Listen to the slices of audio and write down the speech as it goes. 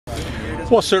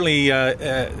Well, certainly,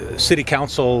 City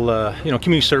Council,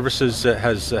 Community Services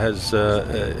has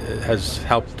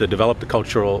helped to develop the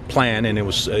cultural plan, and it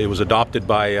was adopted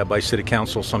by City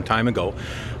Council some time ago.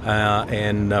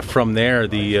 And from there,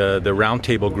 the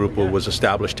roundtable group was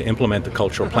established to implement the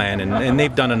cultural plan, and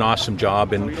they've done an awesome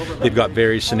job, and they've got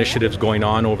various initiatives going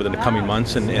on over the coming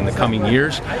months and the coming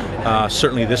years.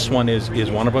 Certainly, this one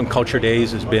is one of them. Culture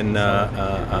Days has been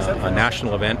a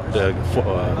national event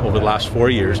over the last 4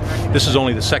 years. This is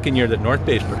only the second year that North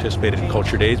Bay has participated in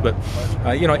Culture Days, but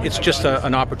it's just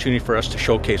an opportunity for us to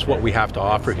showcase what we have to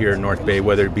offer here in North Bay,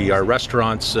 whether it be our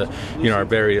restaurants, our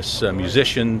various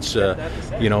musicians,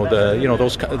 those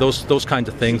kinds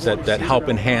of things that help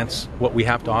enhance what we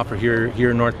have to offer here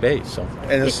in North Bay. So,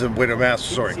 and this is a way to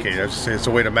it's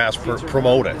a way to mass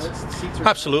promote it.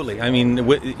 Absolutely. I mean,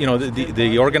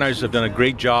 the organizers have done a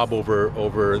great job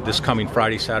over this coming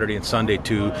Friday, Saturday, and Sunday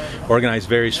to organize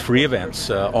various free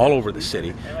events all over the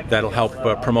city that'll help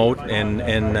promote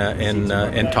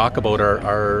and talk about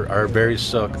our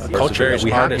various culture that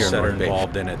we have here in North Bay.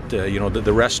 Involved in it.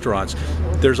 The restaurants.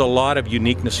 There's a lot of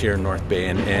uniqueness here in North Bay,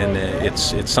 and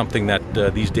it's something that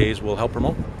these days will help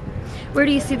promote. Where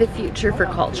do you see the future for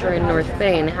culture in North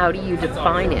Bay, and how do you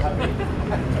define it?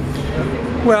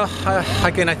 Well,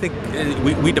 again, I think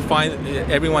we define.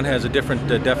 Everyone has a different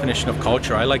definition of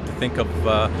culture. I like to think of,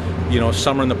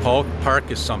 Summer in the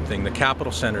Park is something. The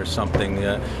Capitol Center is something.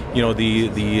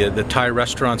 The Thai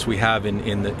restaurants we have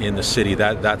in the city.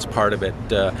 That's part of it.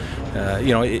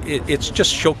 It's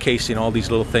just showcasing all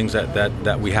these little things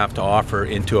that we have to offer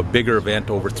into a bigger event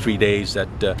over 3 days.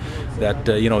 The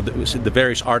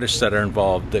various artists that are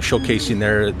involved, showcasing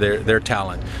their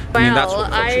talent. Well, I mean, that's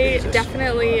what I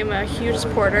definitely am a huge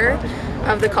supporter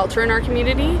of the culture in our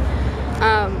community.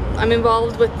 I'm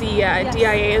involved with the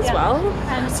DIA as well,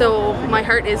 so my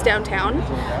heart is downtown.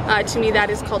 To me, that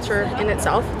is culture in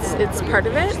itself. It's part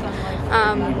of it.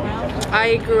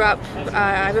 I grew up,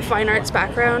 I have a fine arts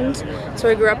background, so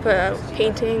I grew up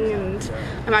painting, and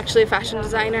I'm actually a fashion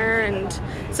designer, and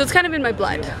so it's kind of in my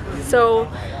blood. So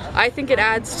I think it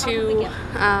adds to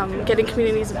getting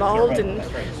communities involved and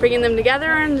bringing them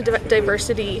together, and the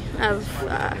diversity of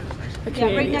the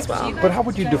community as well. But how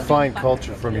would you define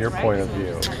culture from your point of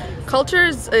view? Culture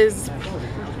is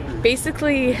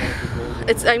basically,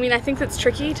 I think that's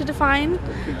tricky to define,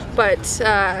 but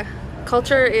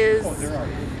culture is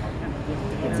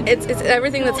it's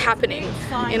everything that's happening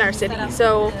in our city.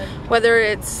 So whether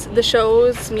it's the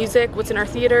shows, music, what's in our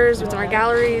theaters, what's in our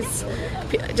galleries,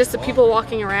 just the people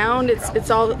walking around, it's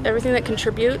all everything that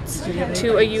contributes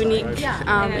to a unique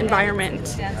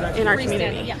environment in our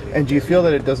community. And do you feel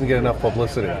that it doesn't get enough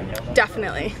publicity?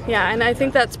 Definitely, yeah, and I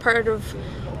think that's part of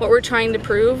what we're trying to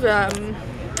prove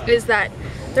is that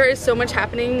there is so much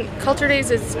happening. Culture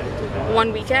Days is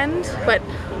one weekend, but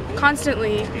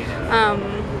constantly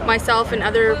myself and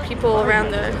other people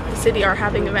around the city are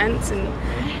having events, and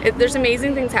there's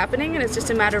amazing things happening, and it's just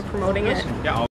a matter of promoting it.